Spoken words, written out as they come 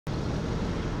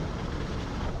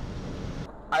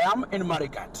I am in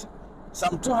Marigat,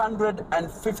 some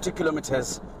 250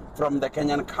 kilometers from the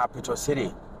Kenyan capital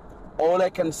city. All I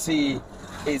can see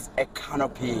is a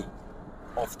canopy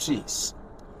of trees.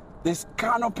 This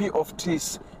canopy of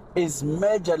trees is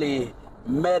majorly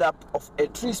made up of a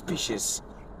tree species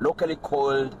locally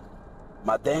called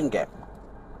Mathenge.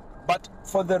 But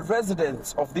for the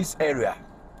residents of this area,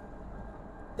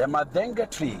 the Mathenge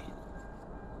tree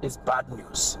is bad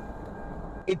news.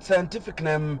 Its scientific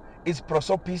name is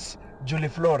Prosopis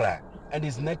juliflora and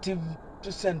is native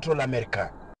to Central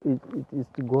America.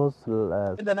 It goes...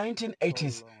 In the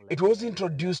 1980s, it was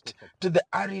introduced to the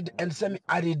arid and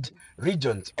semi-arid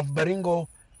regions of Baringo,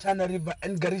 Tana River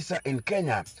and Garissa in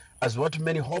Kenya as what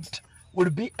many hoped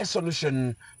would be a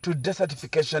solution to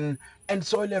desertification and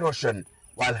soil erosion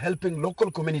while helping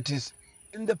local communities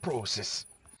in the process.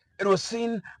 It was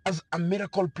seen as a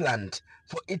miracle plant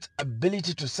for its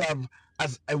ability to serve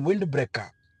as a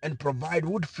windbreaker and provide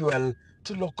wood fuel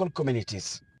to local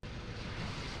communities.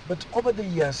 But over the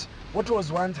years, what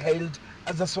was once hailed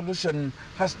as a solution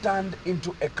has turned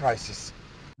into a crisis.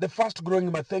 The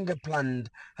fast-growing Mathenge plant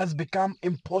has become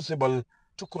impossible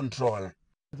to control.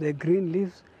 The green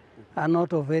leaves are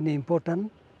not of any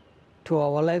importance to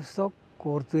our livestock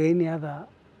or to any other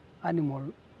animal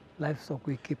livestock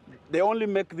we keep. They only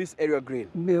make this area green?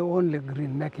 They only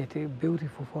green, make it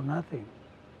beautiful for nothing.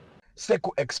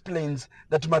 Seku explains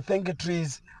that Mathenge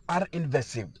trees are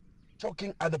invasive,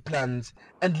 choking other plants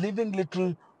and leaving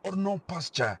little or no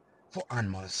pasture for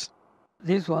animals.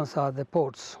 These ones are the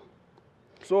pods.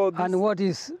 So and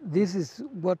this is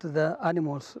what the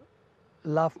animals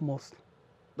love most.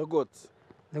 The goats?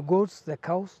 The goats, the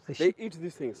cows, the sheep. They eat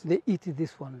these things? They eat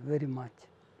this one very much.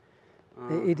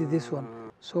 They eat this one.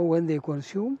 So when they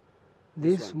consume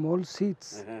these small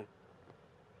seeds,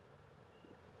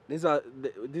 this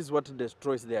is what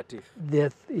destroys their teeth?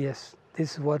 Yes,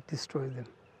 this is what destroys them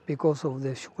because of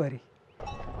the sugary.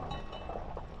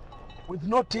 With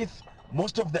no teeth,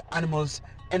 most of the animals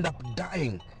end up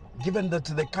dying given that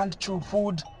they can't chew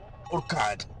food or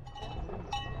cud.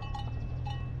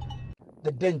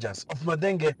 The dangers of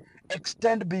Mathenge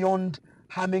extend beyond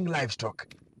harming livestock.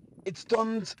 Its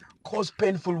thorns cause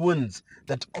painful wounds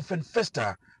that often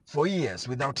fester for years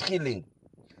without healing.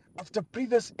 After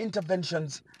previous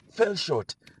interventions fell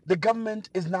short, the government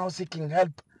is now seeking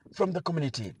help from the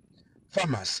community.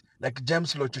 Farmers like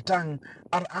James Lochutang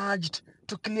are urged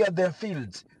to clear their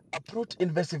fields, uproot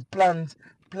invasive plants,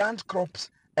 plant crops,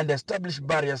 and establish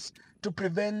barriers to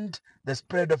prevent the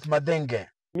spread of Mathenge.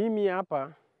 Mimi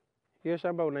hapa, hiyo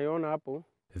shamba unaiona hapo.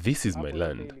 This is my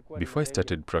land. Before I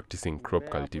started practicing crop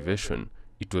cultivation,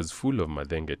 it was full of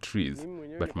Mathenge trees,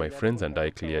 but my friends and I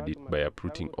cleared it by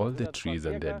uprooting all the trees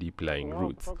and their deep-lying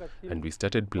roots, and we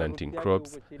started planting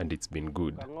crops, and it's been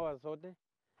good.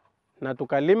 Na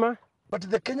tukalima. But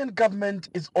the Kenyan government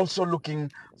is also looking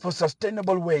for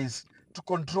sustainable ways to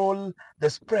control the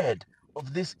spread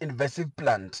of this invasive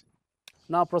plant.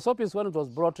 Now, Prosopis, when it was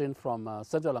brought in from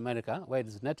Central America, where it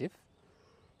is native,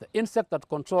 the insect that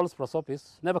controls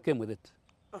Prosopis never came with it.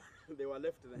 They were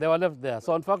left there. They were left there.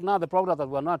 So, in fact, now the program that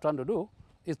we're now trying to do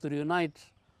is to reunite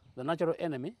the natural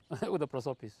enemy with the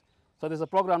Prosopis. So, there's a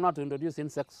program now to introduce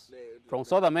insects from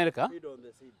South America. Feed on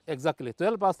the seed. Exactly, to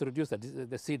help us to reduce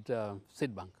the seed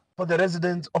bank. For the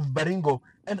residents of Baringo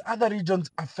and other regions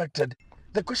affected,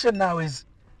 the question now is,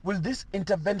 will these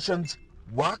interventions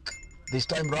work this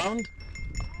time round?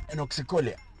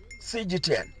 Enoxikolia,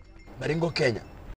 CGTN, Baringo, Kenya.